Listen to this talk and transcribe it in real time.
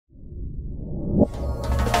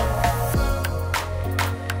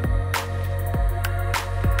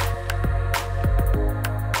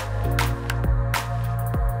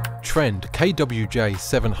trend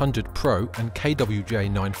KWJ700 Pro and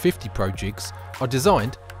KWJ950 Pro jigs are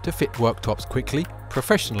designed to fit worktops quickly,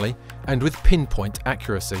 professionally and with pinpoint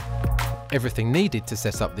accuracy. Everything needed to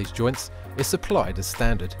set up these joints is supplied as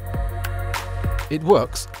standard. It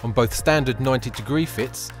works on both standard 90-degree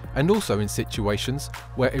fits and also in situations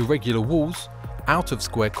where irregular walls, out of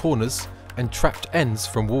square corners and trapped ends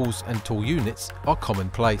from walls and tool units are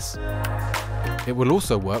commonplace. It will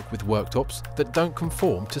also work with worktops that don't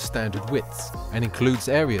conform to standard widths and includes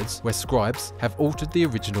areas where scribes have altered the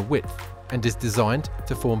original width and is designed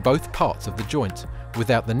to form both parts of the joint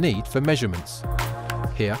without the need for measurements.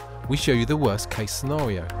 Here we show you the worst case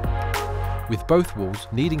scenario, with both walls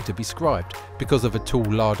needing to be scribed because of a tool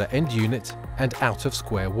larder end unit and out of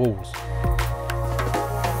square walls.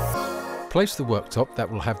 Place the worktop that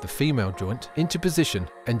will have the female joint into position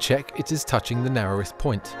and check it is touching the narrowest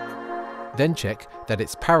point. Then check that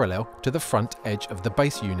it's parallel to the front edge of the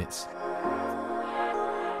base units.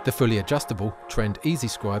 The fully adjustable Trend Easy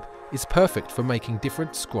Scribe is perfect for making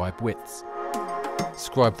different scribe widths.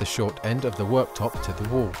 Scribe the short end of the worktop to the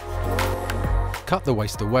wall. Cut the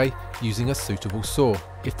waste away using a suitable saw.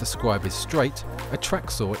 If the scribe is straight, a track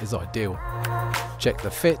saw is ideal. Check the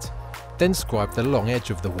fit, then scribe the long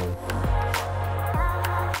edge of the wall.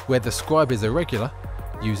 Where the scribe is irregular,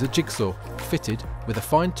 use a jigsaw fitted with a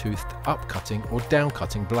fine-toothed up-cutting or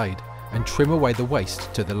down-cutting blade and trim away the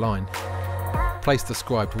waste to the line. Place the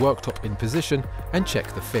scribed worktop in position and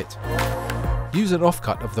check the fit. Use an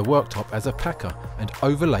offcut of the worktop as a packer and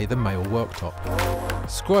overlay the male worktop.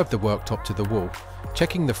 Scribe the worktop to the wall,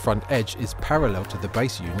 checking the front edge is parallel to the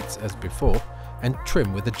base units as before, and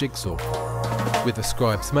trim with a jigsaw. With the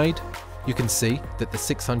scribes made, you can see that the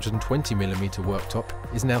 620mm worktop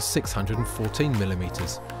is now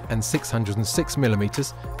 614mm and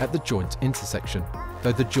 606mm at the joint intersection,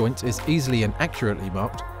 though the joint is easily and accurately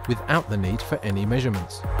marked without the need for any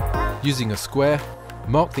measurements. Using a square,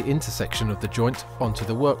 mark the intersection of the joint onto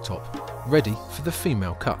the worktop, ready for the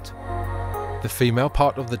female cut. The female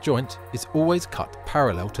part of the joint is always cut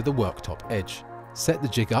parallel to the worktop edge. Set the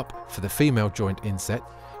jig up for the female joint inset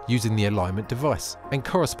using the alignment device and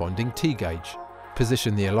corresponding T-gauge.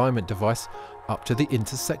 Position the alignment device up to the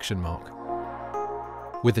intersection mark,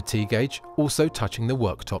 with the T-gauge also touching the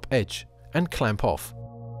worktop edge, and clamp off.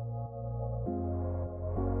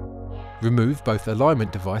 Remove both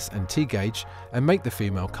alignment device and T-gauge and make the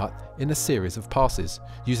female cut in a series of passes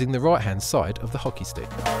using the right-hand side of the hockey stick.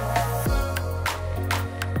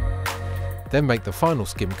 Then make the final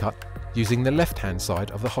skim cut using the left-hand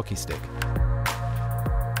side of the hockey stick.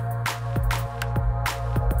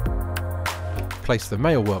 Place the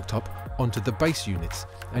male worktop onto the base units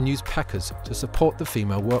and use packers to support the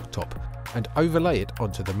female worktop and overlay it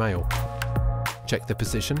onto the male. Check the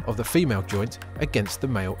position of the female joint against the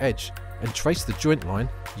male edge and trace the joint line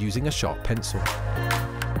using a sharp pencil.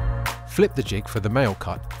 Flip the jig for the male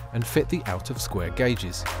cut and fit the out of square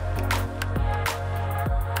gauges.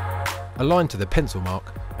 Align to the pencil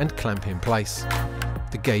mark and clamp in place.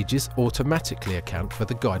 The gauges automatically account for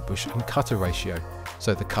the guide bush and cutter ratio,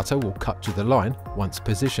 so the cutter will cut to the line once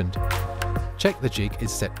positioned. Check the jig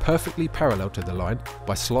is set perfectly parallel to the line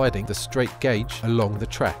by sliding the straight gauge along the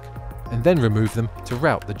track, and then remove them to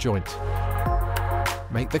route the joint.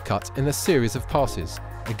 Make the cut in a series of passes,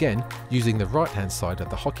 again using the right-hand side of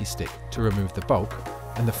the hockey stick to remove the bulk,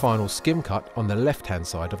 and the final skim cut on the left-hand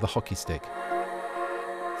side of the hockey stick.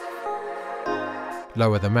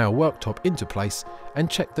 Lower the male worktop into place and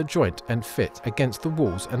check the joint and fit against the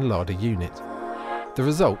walls and larder unit. The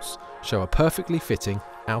results show a perfectly fitting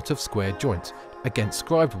out of square joint against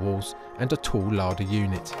scribed walls and a tool larder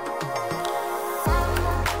unit.